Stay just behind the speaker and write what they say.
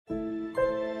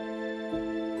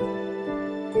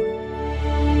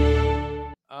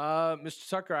Mr.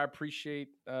 Tucker, I appreciate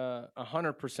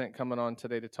 100% coming on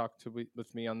today to talk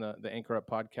with me on the Anchor Up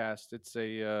podcast. It's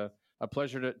a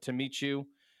pleasure to meet you,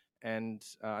 and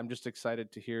I'm just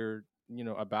excited to hear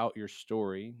about your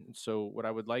story. And so, what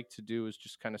I would like to do is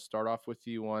just kind of start off with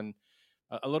you on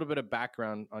a little bit of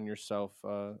background on yourself,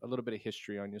 a little bit of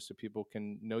history on you, so people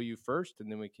can know you first,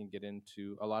 and then we can get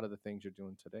into a lot of the things you're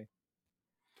doing today.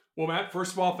 Well, Matt,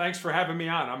 first of all, thanks for having me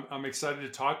on. I'm excited to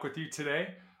talk with you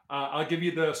today. I'll give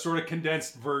you the sort of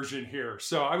condensed version here.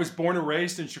 So, I was born and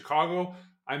raised in Chicago.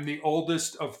 I'm the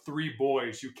oldest of three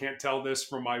boys. You can't tell this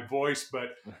from my voice,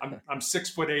 but I'm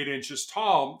 6'8"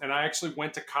 tall, and I actually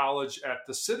went to college at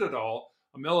the Citadel,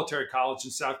 a military college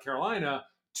in South Carolina,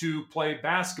 to play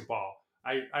basketball.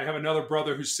 I have another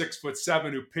brother who's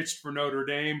 6'7" who pitched for Notre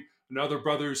Dame. Another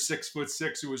brother who's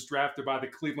 6'6" who was drafted by the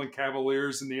Cleveland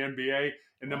Cavaliers in the NBA,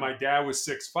 and then Wow. my dad was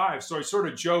 6'5". So I sort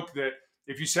of joke that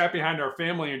if you sat behind our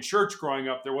family in church growing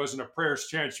up, there wasn't a prayer's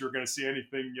chance you were going to see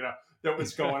anything, that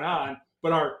was going on.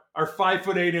 But our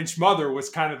 5'8" mother was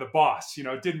kind of the boss.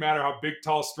 It didn't matter how big,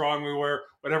 tall, strong we were.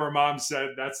 Whatever mom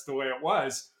said, that's the way it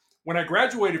was. When I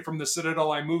graduated from the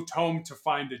Citadel, I moved home to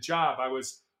find a job. I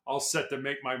was all set to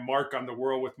make my mark on the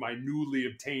world with my newly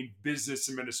obtained business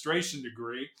administration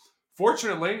degree.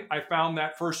 Fortunately, I found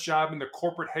that first job in the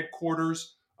corporate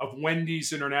headquarters of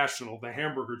Wendy's International, the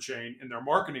hamburger chain, in their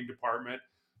marketing department.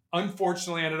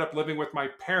 Unfortunately, I ended up living with my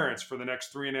parents for the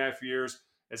next 3.5 years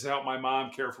as I helped my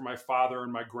mom care for my father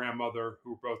and my grandmother,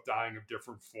 who were both dying of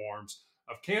different forms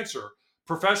of cancer.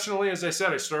 Professionally, as I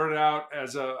said, I started out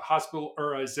as a hospital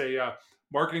or as a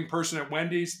marketing person at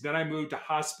Wendy's. Then I moved to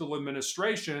hospital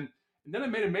administration. And then I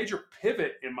made a major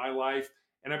pivot in my life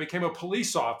and I became a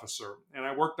police officer. And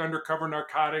I worked undercover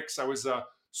narcotics. I was a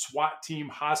SWAT team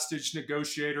hostage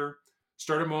negotiator,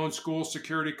 started my own school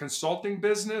security consulting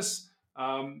business,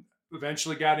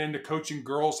 eventually got into coaching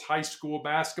girls high school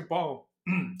basketball.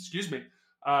 Excuse me.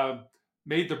 Uh,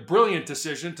 Made the brilliant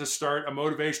decision to start a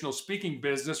motivational speaking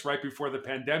business right before the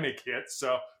pandemic hit.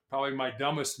 So probably my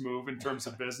dumbest move in terms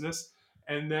of business.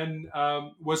 And then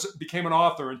was became an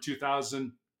author in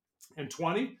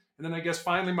 2020. And then I guess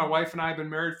finally, my wife and I have been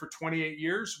married for 28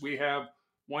 years. We have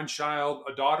one child,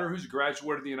 a daughter who's a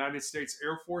graduate of the United States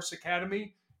Air Force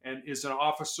Academy and is an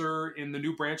officer in the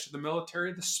new branch of the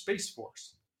military, the Space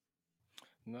Force.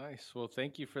 Nice. Well,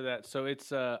 thank you for that. So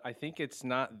it's I think it's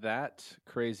not that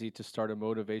crazy to start a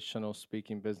motivational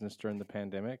speaking business during the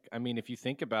pandemic. I mean, if you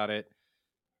think about it,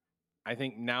 I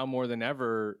think now more than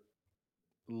ever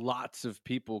lots of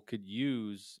people could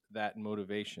use that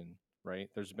motivation, right?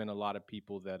 There's been a lot of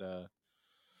people that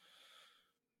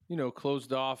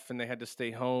closed off and they had to stay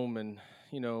home, and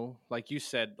like you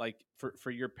said, like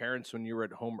for your parents when you were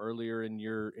at home earlier in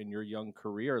your young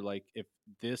career, like if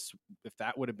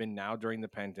that would have been now during the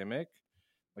pandemic,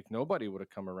 like nobody would have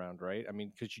come around, right? I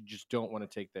mean, because you just don't want to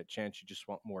take that chance. You just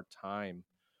want more time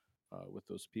with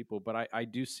those people. But I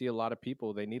do see a lot of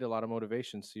people, they need a lot of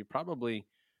motivation. So you're probably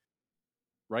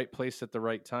right place at the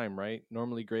right time, right?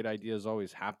 Normally great ideas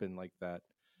always happen like that.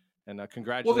 And Well,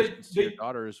 congratulations to your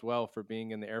daughter as well for being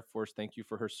in the Air Force. Thank you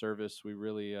for her service. We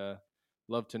really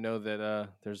love to know that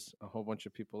there's a whole bunch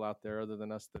of people out there other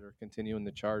than us that are continuing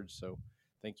the charge. So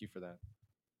thank you for that.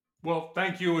 well,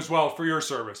 thank you as well for your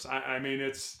service. I mean,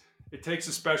 it takes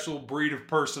a special breed of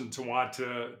person to want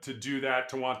to do that,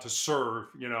 to want to serve,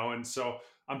 and so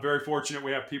I'm very fortunate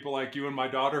we have people like you and my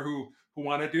daughter who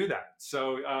want to do that.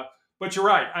 So, but you're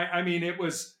right. I mean, it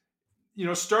was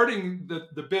starting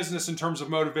the business in terms of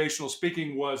motivational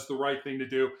speaking was the right thing to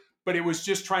do, but it was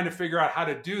just trying to figure out how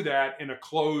to do that in a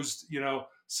closed,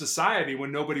 society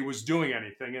when nobody was doing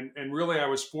anything. And really, I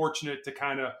was fortunate to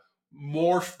kind of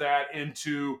morph that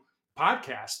into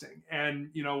podcasting. And,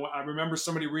 I remember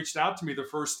somebody reached out to me the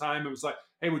first time. It was like,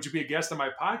 hey, would you be a guest on my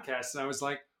podcast? And I was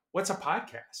like, what's a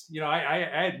podcast? I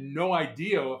had no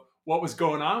idea what was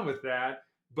going on with that,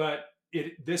 but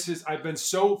I've been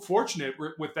so fortunate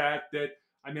with that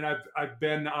I mean I've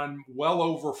been on well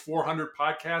over 400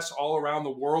 podcasts all around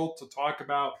the world to talk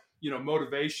about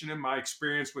motivation and my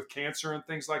experience with cancer and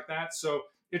things like that. So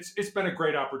it's been a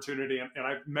great opportunity, and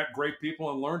I've met great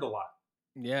people and learned a lot.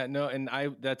 Yeah, no, and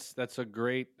that's a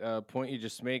great point you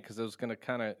just made, because I was going to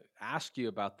kind of ask you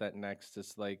about that next.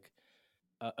 It's like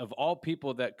of all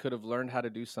people that could have learned how to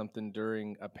do something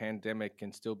during a pandemic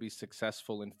and still be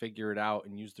successful and figure it out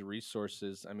and use the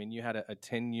resources. I mean, you had a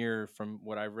 10-year, from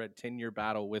what I read, 10-year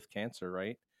battle with cancer,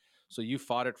 right? So you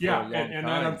fought it for a Yeah, long and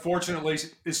that time. unfortunately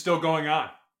is still going on.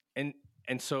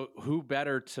 And so who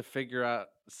better to figure out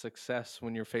success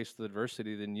when you're faced with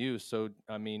adversity than you? So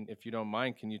I mean, if you don't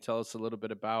mind, can you tell us a little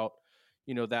bit about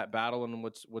that battle and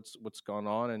what's gone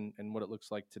on and what it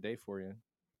looks like today for you.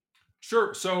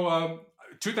 Sure. So,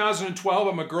 2012,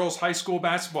 I'm a girls' high school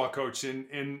basketball coach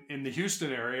in the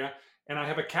Houston area, and I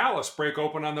have a callus break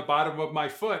open on the bottom of my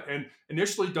foot. And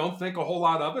initially, don't think a whole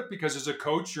lot of it because as a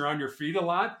coach, you're on your feet a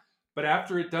lot. But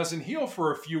after it doesn't heal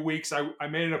for a few weeks, I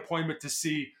made an appointment to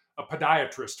see a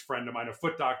podiatrist friend of mine, a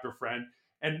foot doctor friend.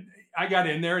 And I got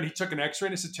in there and he took an x ray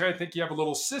and he said, Terry, I think you have a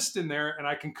little cyst in there and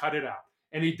I can cut it out.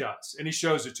 And he does. And he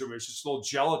shows it to me. It's just a little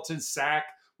gelatin sac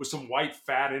with some white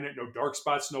fat in it, no dark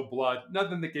spots, no blood,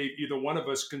 nothing that gave either one of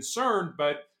us concern.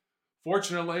 But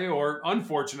fortunately or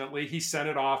unfortunately, he sent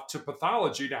it off to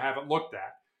pathology to have it looked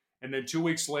at. And then 2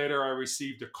 weeks later, I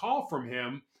received a call from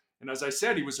him. And as I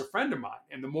said, he was a friend of mine.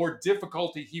 And the more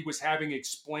difficulty he was having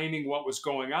explaining what was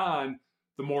going on,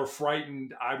 the more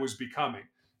frightened I was becoming.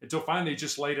 Until finally, he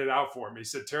just laid it out for me. He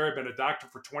said, Terry, I've been a doctor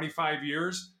for 25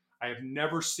 years. I have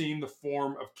never seen the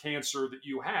form of cancer that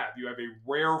you have. You have a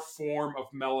rare form of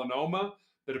melanoma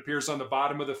that appears on the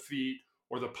bottom of the feet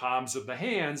or the palms of the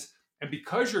hands. And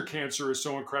because your cancer is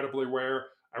so incredibly rare,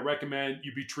 I recommend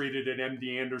you be treated at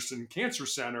MD Anderson Cancer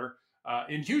Center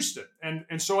in Houston.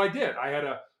 And so I did. I had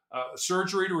a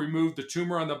surgery to remove the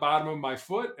tumor on the bottom of my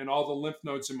foot and all the lymph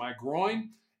nodes in my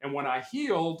groin. And when I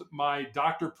healed, my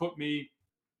doctor put me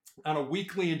on a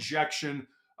weekly injection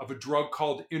of a drug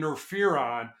called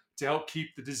interferon to help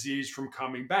keep the disease from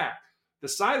coming back. The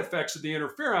side effects of the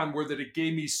interferon were that it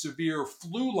gave me severe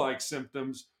flu-like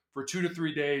symptoms for 2 to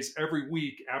 3 days every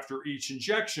week after each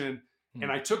injection. And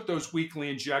I took those weekly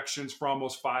injections for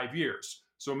almost 5 years.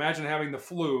 So imagine having the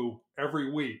flu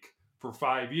every week for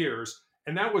 5 years.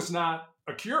 And that was not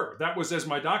a cure. That was, as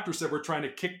my doctor said, we're trying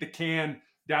to kick the can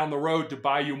down the road to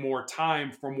buy you more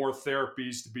time for more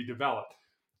therapies to be developed.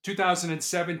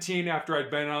 2017, after I'd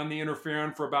been on the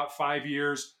interferon for about 5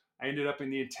 years, I ended up in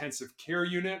the intensive care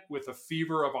unit with a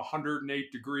fever of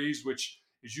 108 degrees, which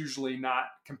is usually not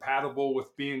compatible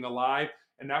with being alive.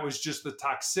 And that was just the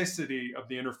toxicity of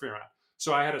the interferon.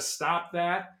 So I had to stop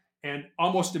that. And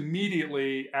almost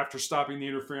immediately after stopping the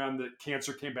interferon, the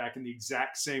cancer came back in the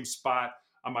exact same spot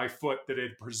on my foot that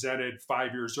had presented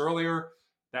 5 years earlier.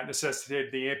 That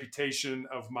necessitated the amputation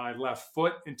of my left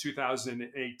foot in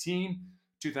 2018.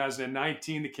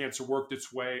 2019, the cancer worked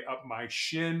its way up my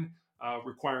shin,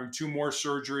 requiring 2 more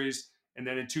surgeries. And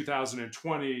then in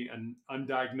 2020, an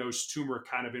undiagnosed tumor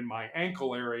kind of in my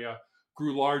ankle area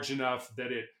grew large enough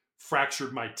that it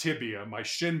fractured my tibia, my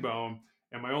shin bone.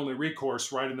 And my only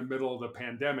recourse right in the middle of the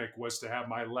pandemic was to have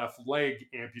my left leg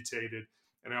amputated.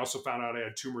 And I also found out I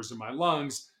had tumors in my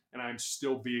lungs, and I'm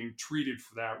still being treated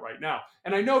for that right now.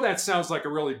 And I know that sounds like a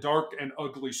really dark and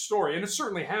ugly story, and it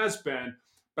certainly has been.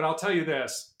 But I'll tell you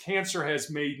this, cancer has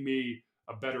made me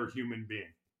a better human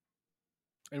being.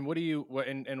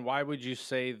 And and why would you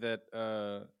say that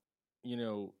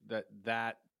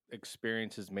that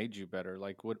experience has made you better?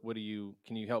 Like what do you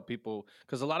can you help people,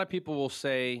 cuz a lot of people will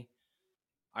say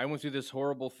I went through this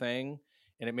horrible thing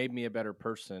and it made me a better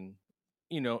person.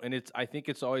 And I think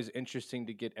it's always interesting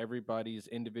to get everybody's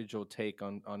individual take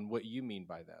on what you mean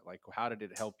by that. Like how did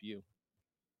it help you?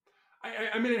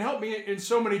 I mean, it helped me in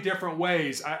so many different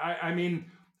ways. I mean,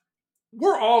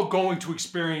 we're all going to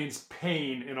experience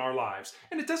pain in our lives.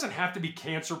 And it doesn't have to be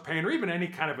cancer pain or even any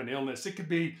kind of an illness. It could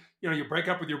be, you break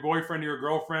up with your boyfriend or your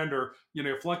girlfriend, or, you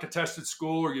flunk a test at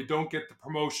school, or you don't get the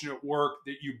promotion at work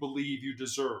that you believe you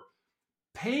deserve.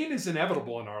 Pain is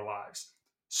inevitable in our lives.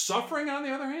 Suffering, on the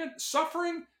other hand,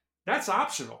 that's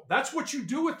optional. That's what you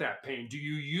do with that pain. Do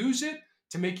you use it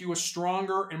to make you a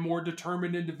stronger and more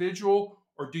determined individual,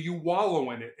 or do you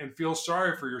wallow in it and feel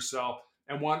sorry for yourself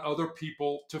and want other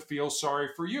people to feel sorry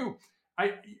for you?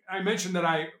 I mentioned that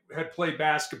I had played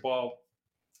basketball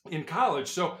in college.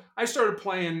 So I started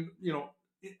playing,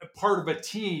 part of a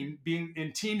team, being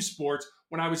in team sports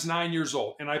when I was 9 years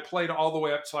old. And I played all the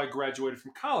way up till I graduated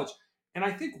from college. And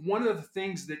I think one of the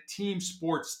things that team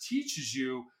sports teaches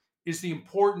you is the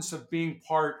importance of being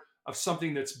part of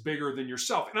something that's bigger than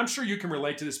yourself. And I'm sure you can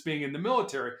relate to this being in the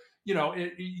military.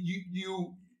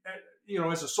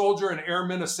 As a soldier, an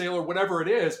airman, a sailor, whatever it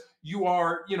is,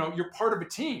 you're part of a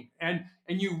team. And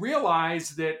you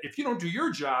realize that if you don't do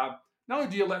your job, not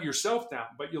only do you let yourself down,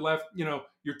 but you left,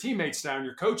 your teammates down,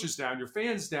 your coaches down, your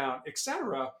fans down,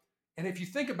 etc. And if you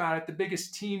think about it, the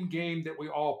biggest team game that we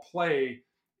all play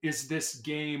is this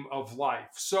game of life.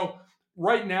 So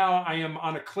right now I am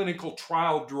on a clinical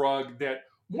trial drug that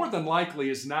more than likely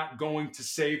is not going to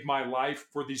save my life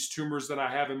for these tumors that I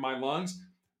have in my lungs,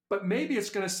 but maybe it's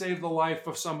going to save the life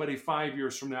of somebody 5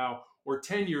 years from now or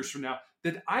 10 years from now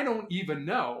that I don't even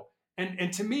know.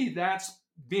 And to me, that's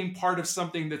being part of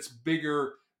something that's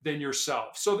bigger than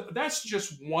yourself. So that's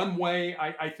just one way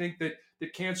I think that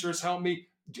cancer has helped me.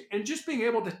 And just being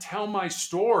able to tell my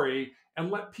story and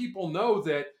let people know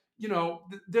that,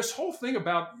 this whole thing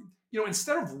about,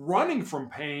 instead of running from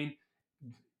pain,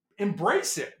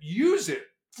 embrace it, use it,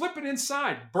 flip it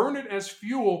inside, burn it as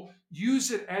fuel,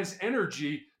 use it as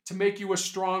energy to make you a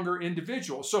stronger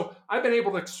individual. So I've been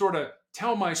able to sort of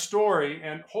tell my story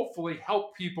and hopefully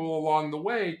help people along the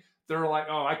way that are like,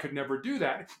 oh, I could never do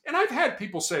that. And I've had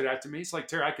people say that to me. It's like,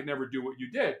 Terry, I could never do what you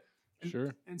did. And,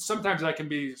 Sure. and sometimes I can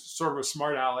be sort of a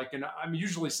smart aleck. And I'm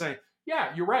usually saying,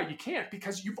 yeah, you're right. You can't,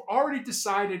 because you've already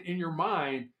decided in your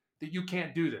mind that you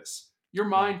can't do this. Your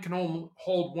mind can only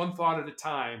hold one thought at a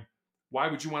time. Why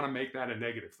would you want to make that a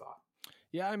negative thought?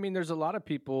 Yeah, I mean, there's a lot of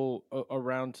people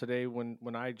around today.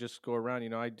 When I just go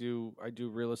around, I do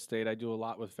real estate. I do a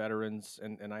lot with veterans,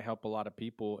 and I help a lot of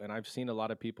people. And I've seen a lot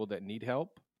of people that need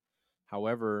help.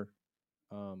 However,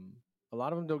 um, a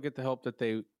lot of them don't get the help that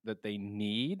they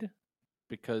need,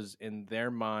 because in their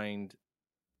mind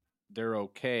they're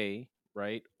okay,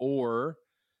 right? Or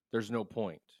there's no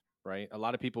point, right? A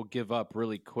lot of people give up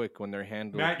really quick when they're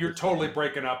handled. Matt, you're totally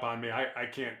breaking up on me. I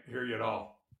can't hear you at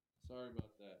all. Sorry about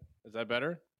that. Is that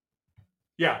better?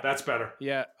 Yeah, that's better.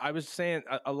 Yeah, I was saying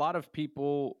a lot of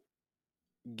people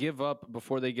give up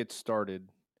before they get started.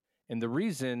 And the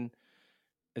reason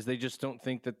is they just don't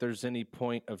think that there's any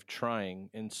point of trying.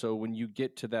 And so when you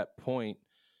get to that point,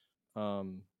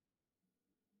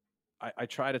 I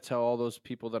try to tell all those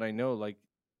people that I know, like,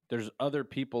 there's other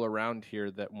people around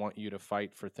here that want you to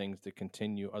fight for things to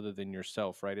continue other than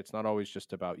yourself, right? It's not always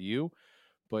just about you,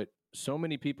 but so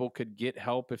many people could get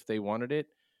help if they wanted it.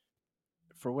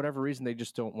 For whatever reason, they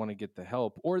just don't want to get the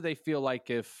help, or they feel like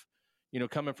if,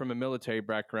 coming from a military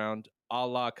background, a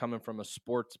la coming from a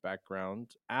sports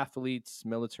background, athletes,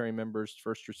 military members,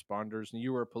 first responders, and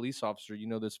you were a police officer, you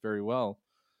know this very well.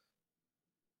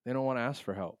 They don't want to ask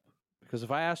for help, because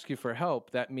if I ask you for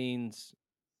help, that means,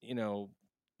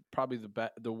 probably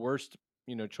the worst,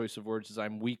 choice of words is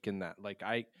I'm weak in that. Like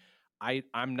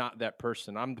I'm not that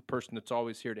person. I'm the person that's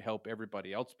always here to help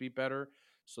everybody else be better.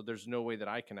 So there's no way that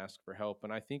I can ask for help.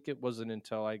 And I think it wasn't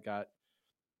until I got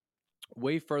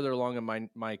way further along in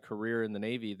my career in the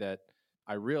Navy that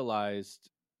I realized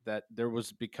that there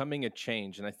was becoming a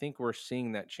change. And I think we're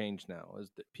seeing that change now,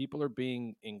 is that people are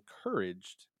being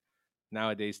encouraged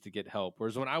nowadays to get help.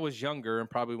 Whereas when I was younger, and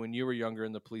probably when you were younger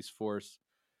in the police force,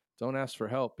 don't ask for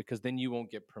help, because then you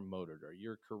won't get promoted or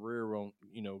your career won't,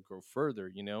 go further,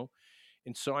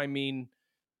 And so, I mean,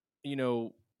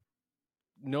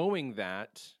 knowing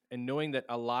that, and knowing that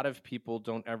a lot of people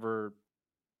don't ever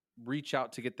reach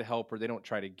out to get the help, or they don't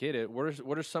try to get it,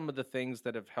 what are some of the things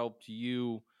that have helped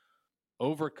you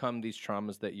overcome these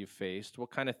traumas that you faced? What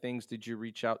kind of things did you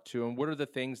reach out to, and what are the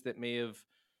things that may have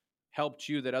helped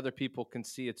you that other people can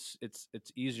see it's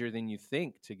easier than you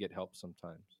think to get help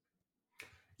sometimes?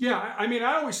 Yeah, I mean,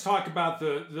 I always talk about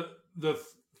the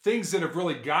things that have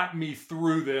really gotten me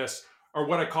through this are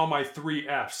what I call my 3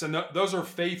 Fs, and those are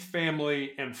faith,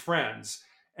 family, and friends.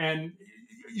 And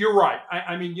you're right.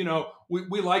 I mean,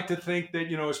 we like to think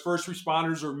that, as first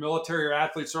responders or military or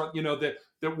athletes, are,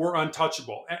 that we're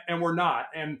untouchable, and we're not.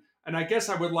 And I guess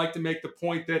I would like to make the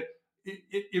point that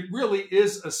it really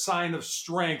is a sign of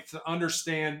strength to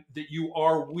understand that you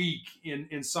are weak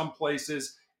in some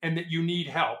places, and that you need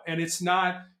help. And it's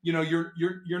not,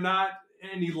 you're not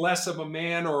any less of a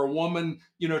man or a woman,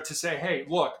 to say, hey,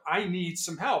 look, I need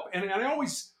some help. And I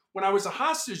always, when I was a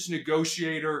hostage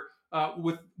negotiator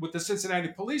with the Cincinnati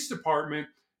Police Department,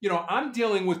 I'm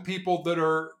dealing with people that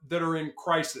are in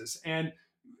crisis. And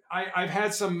I've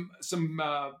had some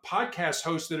podcast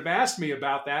hosts that have asked me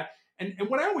about that. And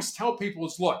what I always tell people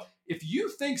is, look, if you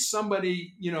think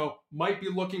somebody, might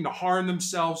be looking to harm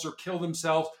themselves or kill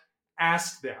themselves,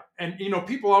 ask them. And,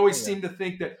 people always seem to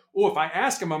think that, if I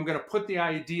ask them, I'm going to put the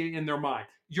idea in their mind.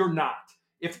 You're not.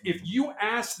 If you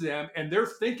ask them and they're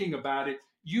thinking about it,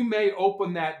 you may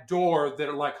open that door that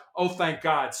are like, oh, thank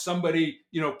God, somebody,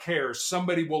 cares.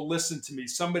 Somebody will listen to me.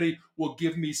 Somebody will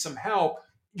give me some help.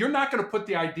 You're not going to put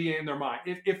the idea in their mind.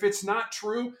 If it's not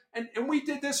true, and we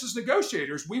did this as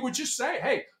negotiators, we would just say,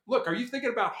 hey, look, are you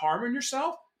thinking about harming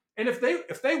yourself? And if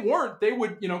they weren't, they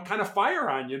would, kind of fire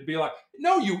on you and be like,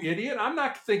 no, you idiot, I'm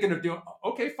not thinking of doing,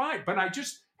 okay, fine. But I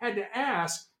just had to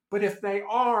ask. But if they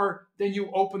are, then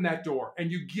you open that door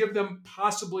and you give them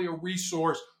possibly a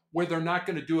resource where they're not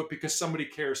going to do it because somebody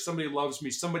cares, somebody loves me,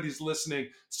 somebody's listening,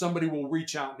 somebody will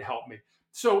reach out and help me.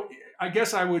 So I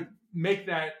guess I would make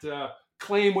that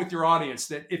claim with your audience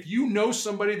that if you know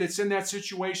somebody that's in that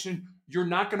situation, you're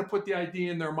not going to put the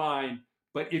idea in their mind.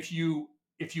 But if you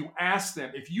ask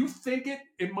them, if you think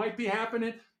it might be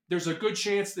happening, there's a good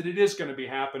chance that it is going to be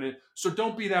happening. So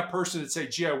don't be that person that say,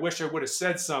 gee, I wish I would have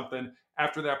said something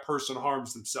after that person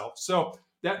harms themselves. So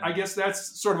that, I guess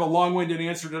that's sort of a long-winded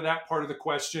answer to that part of the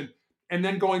question. And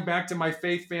then going back to my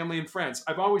faith, family, and friends,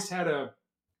 I've always had a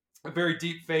very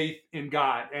deep faith in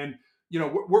God. And,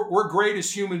 we're great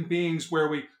as human beings where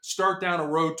we start down a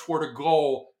road toward a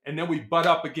goal and then we butt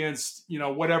up against,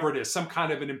 whatever it is, some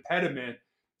kind of an impediment,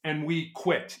 and we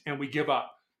quit and we give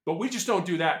up. But we just don't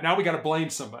do that. Now we got to blame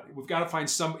somebody. We've got to find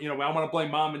some, I want to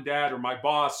blame mom and dad or my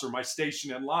boss or my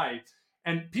station in life.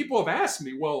 And people have asked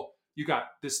me, well, you got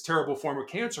this terrible form of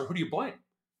cancer. Who do you blame?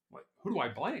 Like, who do I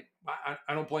blame?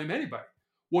 I don't blame anybody.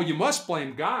 Well, you must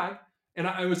blame God. And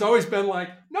I was always been like,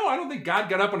 no, I don't think God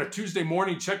got up on a Tuesday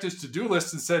morning, checked his to-do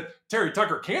list and said, Terry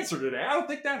Tucker cancer today. I don't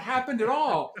think that happened at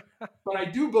all. But I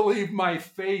do believe my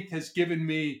faith has given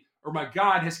me, or my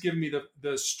God has given me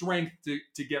the strength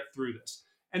to get through this.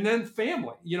 And then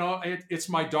family, it's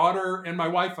my daughter and my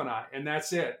wife and I, and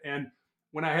that's it. And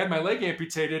when I had my leg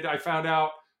amputated, I found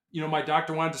out, my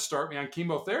doctor wanted to start me on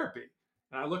chemotherapy.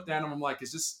 And I looked at him, I'm like,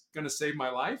 is this going to save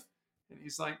my life? And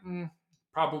he's like,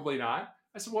 probably not.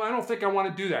 I said, well, I don't think I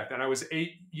want to do that. Then I was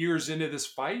 8 years into this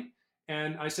fight.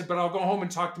 And I said, but I'll go home and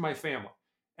talk to my family.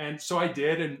 And so I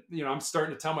did. And, I'm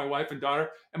starting to tell my wife and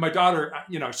daughter. And my daughter,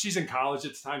 she's in college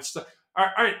at the time. She's like, all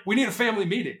right, we need a family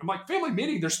meeting. I'm like, family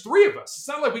meeting? There's 3 of us. It's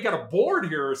not like we got a board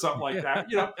here or something like that.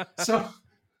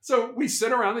 So we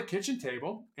sit around the kitchen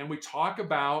table and we talk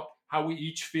about how we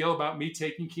each feel about me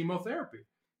taking chemotherapy.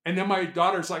 And then my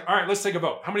daughter's like, all right, let's take a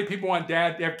vote. How many people want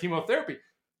dad to have chemotherapy?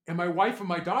 And my wife and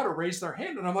my daughter raised their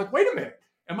hand. And I'm like, wait a minute.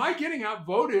 Am I getting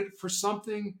outvoted for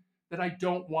something that I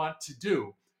don't want to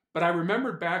do? But I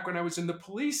remembered back when I was in the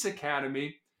police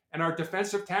academy and our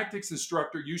defensive tactics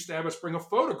instructor used to have us bring a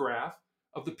photograph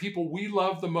of the people we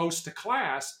love the most to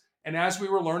class. And as we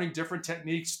were learning different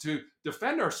techniques to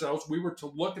defend ourselves, we were to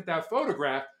look at that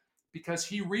photograph because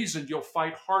he reasoned you'll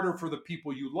fight harder for the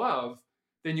people you love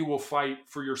than you will fight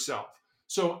for yourself.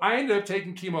 So I ended up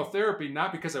taking chemotherapy,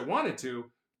 not because I wanted to,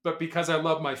 but because I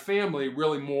love my family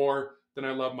really more than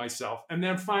I love myself. And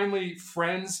then finally,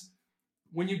 friends.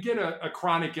 When you get a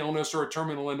chronic illness or a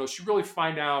terminal illness, you really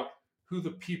find out who the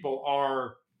people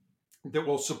are that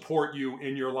will support you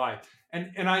in your life.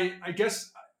 And I guess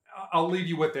I'll leave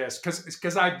you with this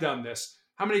because I've done this.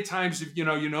 How many times have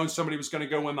you known somebody was going to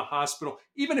go in the hospital,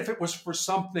 even if it was for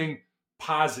something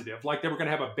positive, like they were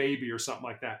going to have a baby or something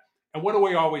like that. And what do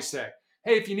we always say?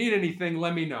 Hey, if you need anything,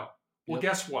 let me know. Well,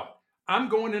 guess what? I'm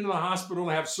going into the hospital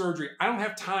to have surgery. I don't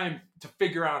have time to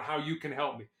figure out how you can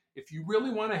help me. If you really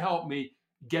want to help me,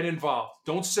 get involved.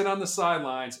 Don't sit on the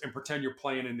sidelines and pretend you're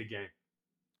playing in the game.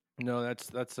 No,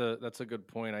 that's a good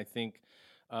point. I think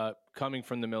coming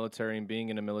from the military and being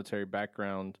in a military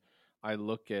background, I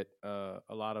look at a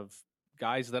lot of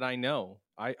guys that I know.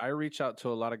 I reach out to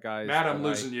a lot of guys. Matt, I'm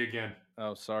losing you again.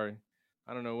 Oh, sorry.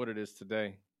 I don't know what it is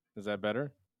today. Is that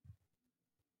better?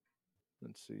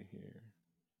 Let's see here.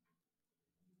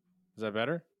 Is that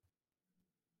better?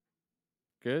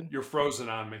 Good? You're frozen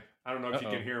on me. I don't know if you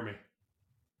can hear me.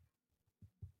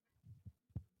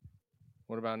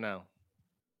 What about now?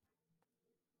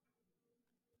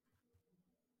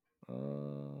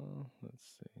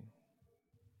 Let's see.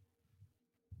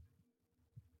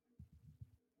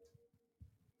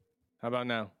 How about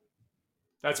now?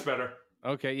 That's better.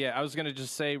 Okay, yeah. I was going to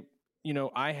just say,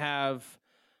 I have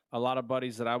a lot of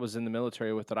buddies that I was in the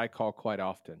military with that I call quite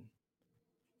often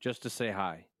just to say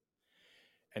hi.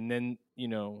 And then,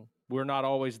 we're not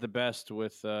always the best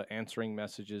with answering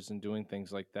messages and doing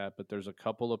things like that, but there's a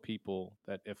couple of people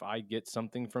that if I get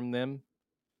something from them,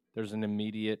 there's an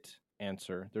immediate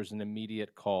answer. There's an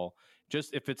immediate call.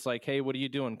 Just if it's like, hey, what are you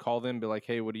doing? Call them, be like,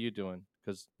 hey, what are you doing?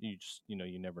 Because you just,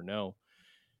 you never know.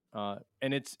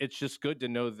 And it's just good to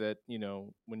know that,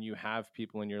 when you have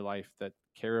people in your life that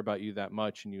care about you that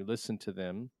much and you listen to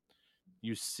them,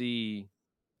 you see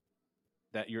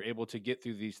that you're able to get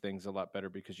through these things a lot better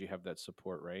because you have that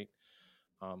support, right?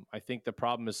 I think the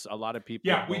problem is a lot of people.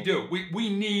 Yeah, we do. We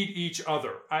need each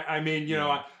other. I mean,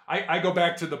 I go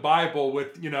back to the Bible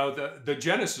with, the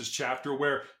Genesis chapter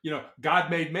where,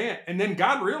 God made man. And then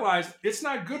God realized it's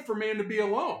not good for man to be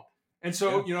alone. And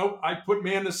so, I put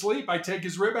man to sleep. I take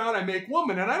his rib out. I make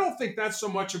woman. And I don't think that's so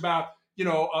much about,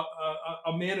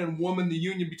 a man and woman, the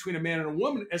union between a man and a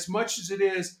woman, as much as it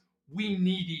is we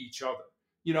need each other.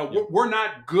 We're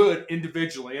not good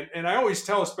individually. And I always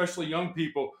tell, especially young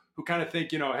people who kind of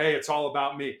think, hey, it's all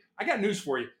about me. I got news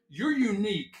for you. You're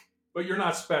unique, but you're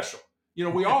not special.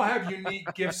 We all have unique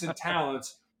gifts and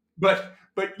talents, but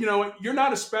you're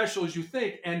not as special as you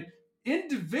think. And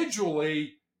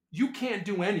individually, you can't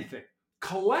do anything.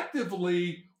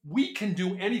 Collectively, we can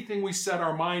do anything we set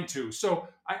our mind to. So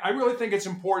I really think it's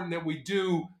important that we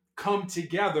do come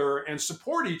together and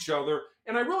support each other.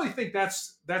 And I really think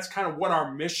that's kind of what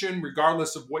our mission,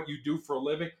 regardless of what you do for a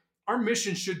living, our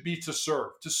mission should be to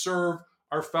serve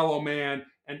our fellow man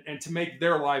and to make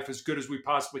their life as good as we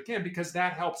possibly can, because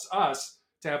that helps us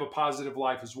to have a positive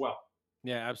life as well.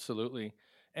 Yeah, absolutely.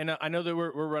 And I know that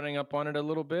we're running up on it a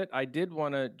little bit. I did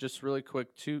want to just really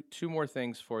quick two more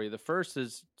things for you. The first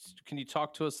is, can you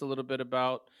talk to us a little bit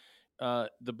about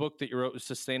the book that you wrote,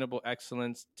 Sustainable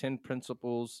Excellence: 10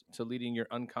 Principles to Leading Your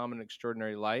Uncommon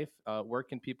Extraordinary Life? Where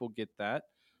can people get that?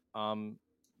 Um,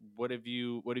 what have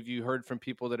you heard from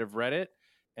people that have read it?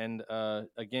 And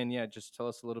again, yeah, just tell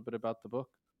us a little bit about the book.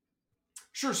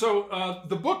 Sure. So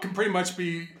the book can pretty much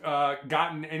be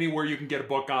gotten anywhere you can get a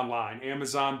book online: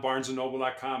 Amazon,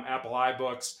 BarnesandNoble.com, Apple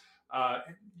iBooks. Uh,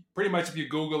 Pretty much, if you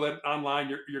Google it online,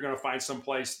 you're going to find some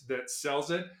place that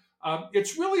sells it.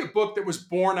 It's really a book that was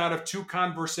born out of two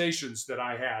conversations that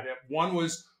I had. One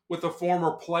was with a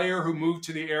former player who moved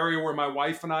to the area where my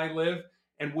wife and I live,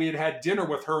 and we had dinner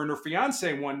with her and her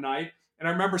fiance one night. And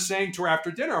I remember saying to her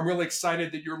after dinner, "I'm really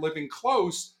excited that you're living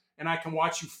close, and I can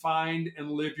watch you find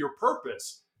and live your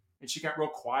purpose." And she got real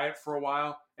quiet for a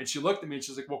while. And she looked at me and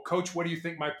she's like, "Well, coach, what do you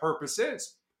think my purpose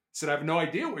is?" I said, "I have no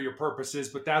idea what your purpose is,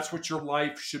 but that's what your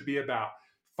life should be about.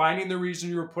 Finding the reason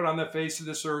you were put on the face of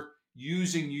this earth,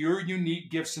 using your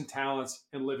unique gifts and talents,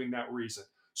 and living that reason."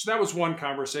 So that was one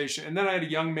conversation. And then I had a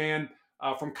young man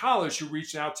from college who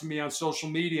reached out to me on social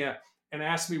media and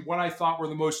asked me what I thought were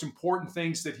the most important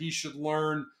things that he should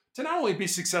learn to not only be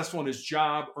successful in his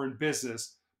job or in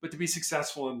business, but to be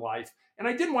successful in life. And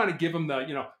I didn't want to give him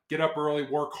the, get up early,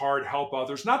 work hard, help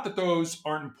others. Not that those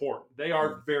aren't important, they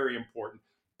are very important.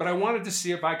 But I wanted to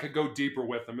see if I could go deeper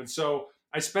with them. And so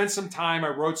I spent some time, I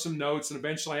wrote some notes, and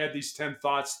eventually I had these 10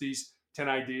 thoughts, these 10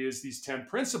 ideas, these 10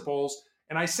 principles,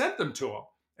 and I sent them to him.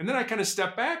 And then I kind of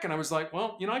stepped back and I was like,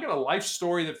 well, I got a life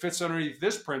story that fits underneath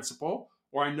this principle,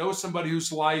 or I know somebody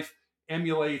whose life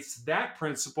emulates that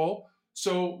principle.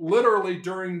 So, literally,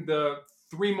 during the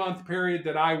 3-month period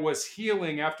that I was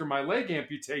healing after my leg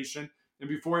amputation, and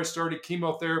before I started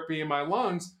chemotherapy in my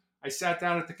lungs, I sat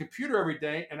down at the computer every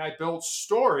day and I built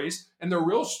stories, and they're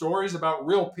real stories about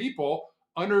real people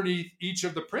underneath each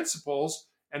of the principles.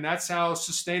 And that's how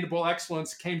sustainable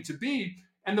excellence came to be.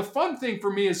 And the fun thing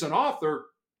for me as an author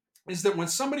is that when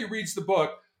somebody reads the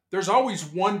book, there's always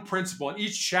one principle, and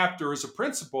each chapter is a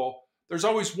principle. There's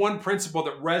always one principle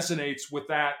that resonates with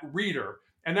that reader.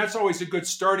 And that's always a good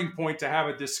starting point to have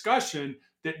a discussion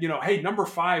that, hey, number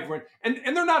 5, and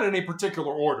they're not in a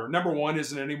particular order. Number 1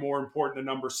 isn't any more important than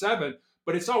number 7,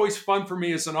 but it's always fun for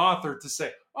me as an author to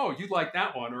say, "Oh, you like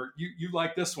that one," or you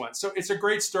like this one. So it's a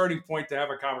great starting point to have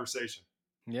a conversation.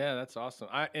 Yeah, that's awesome.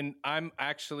 I'm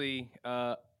actually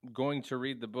going to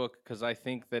read the book because I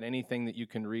think that anything that you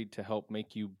can read to help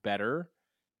make you better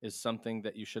is something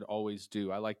that you should always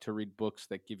do. I like to read books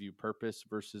that give you purpose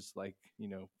versus like,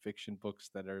 fiction books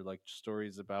that are like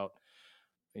stories about,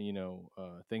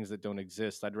 things that don't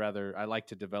exist. I like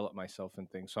to develop myself in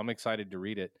things. So I'm excited to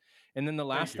read it. And then the Thank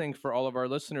last you. thing for all of our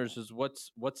listeners is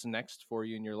what's next for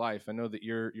you in your life. I know that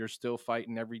you're still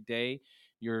fighting every day.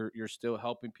 You're still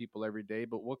helping people every day,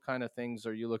 but what kind of things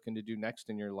are you looking to do next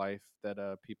in your life that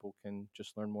people can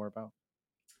just learn more about?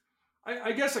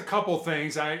 I guess a couple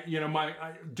things.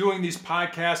 Doing these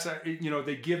podcasts,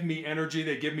 they give me energy,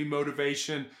 they give me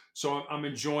motivation. So I'm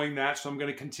enjoying that. So I'm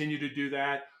going to continue to do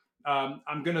that.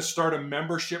 I'm going to start a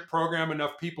membership program.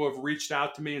 Enough people have reached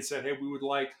out to me and said, "Hey, we would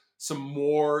like some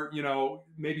more,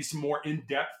 maybe some more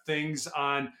in-depth things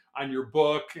on your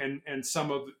book and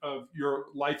some of your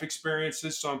life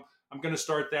experiences." So I'm going to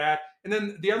start that. And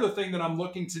then the other thing that I'm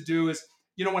looking to do is,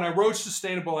 when I wrote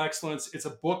Sustainable Excellence, it's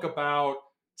a book about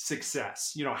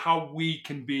success, how we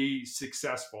can be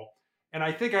successful. And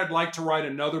I think I'd like to write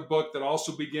another book that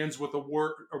also begins with a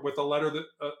word or with a letter that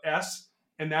S,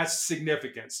 and that's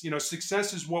significance.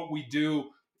 Success is what we do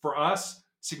for us.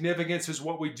 Significance is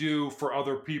what we do for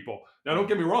other people. Now, don't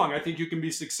get me wrong. I think you can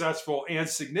be successful and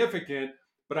significant,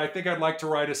 but I think I'd like to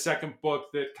write a second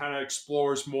book that kind of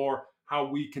explores more how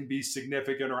we can be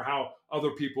significant, or how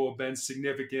other people have been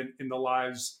significant in the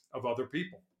lives of other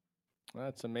people.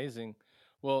 That's amazing.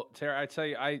 Well, Tara, I tell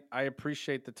you, I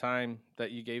appreciate the time that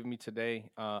you gave me today.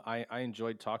 I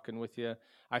enjoyed talking with you.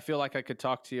 I feel like I could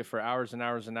talk to you for hours and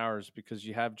hours and hours because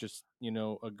you have just,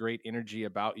 a great energy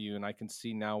about you. And I can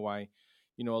see now why,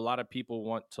 a lot of people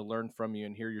want to learn from you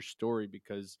and hear your story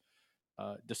because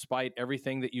despite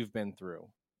everything that you've been through,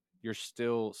 you're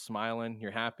still smiling. You're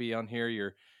happy on here.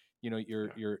 You're, Yeah.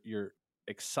 you're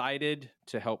excited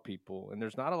to help people. And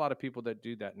there's not a lot of people that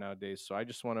do that nowadays. So I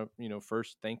just want to,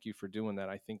 first thank you for doing that.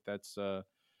 I think that's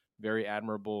very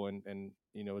admirable, and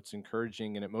it's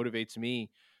encouraging, and it motivates me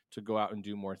to go out and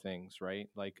do more things, right?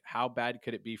 Like, how bad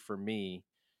could it be for me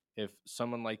if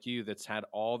someone like you that's had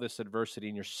all this adversity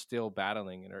and you're still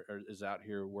battling and or is out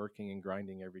here working and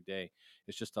grinding every day?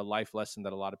 It's just a life lesson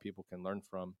that a lot of people can learn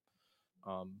from.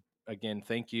 Again,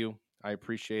 thank you. I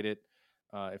appreciate it.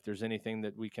 If there's anything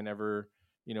that we can ever,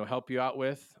 help you out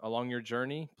with along your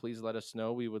journey, please let us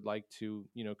know. We would like to,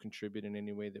 contribute in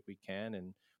any way that we can,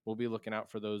 and we'll be looking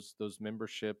out for those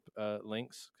membership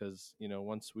links, because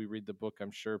once we read the book,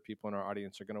 I'm sure people in our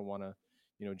audience are going to want to,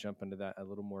 jump into that a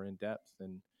little more in depth.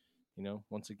 And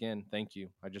once again, thank you.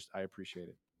 I appreciate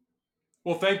it.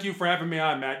 Well, thank you for having me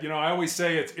on, Matt. I always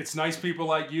say it's nice people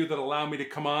like you that allow me to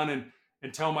come on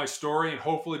and tell my story. And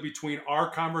hopefully, between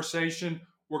our conversation,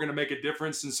 we're going to make a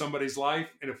difference in somebody's life.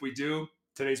 And if we do,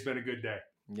 today's been a good day.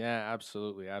 Yeah,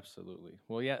 absolutely. Absolutely.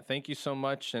 Well, yeah, thank you so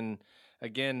much. And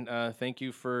again, thank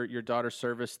you for your daughter's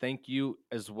service. Thank you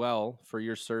as well for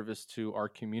your service to our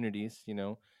communities.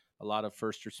 A lot of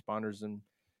first responders and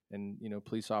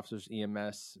police officers,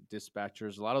 EMS,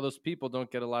 dispatchers, a lot of those people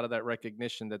don't get a lot of that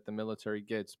recognition that the military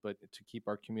gets. But to keep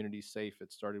our communities safe,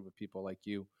 it started with people like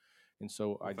you. And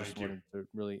so I just wanted to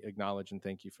really acknowledge and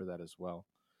thank you for that as well.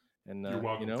 And you're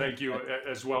welcome. Thank you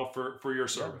as well for your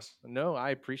service. Yeah, no,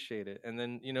 I appreciate it. And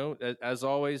then, as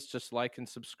always, just like and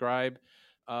subscribe.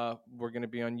 We're going to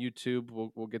be on YouTube.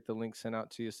 We'll get the link sent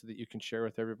out to you so that you can share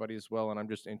with everybody as well. And I'm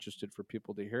just interested for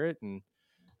people to hear it. And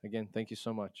again, thank you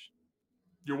so much.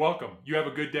 You're welcome. You have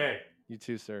a good day. You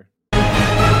too, sir.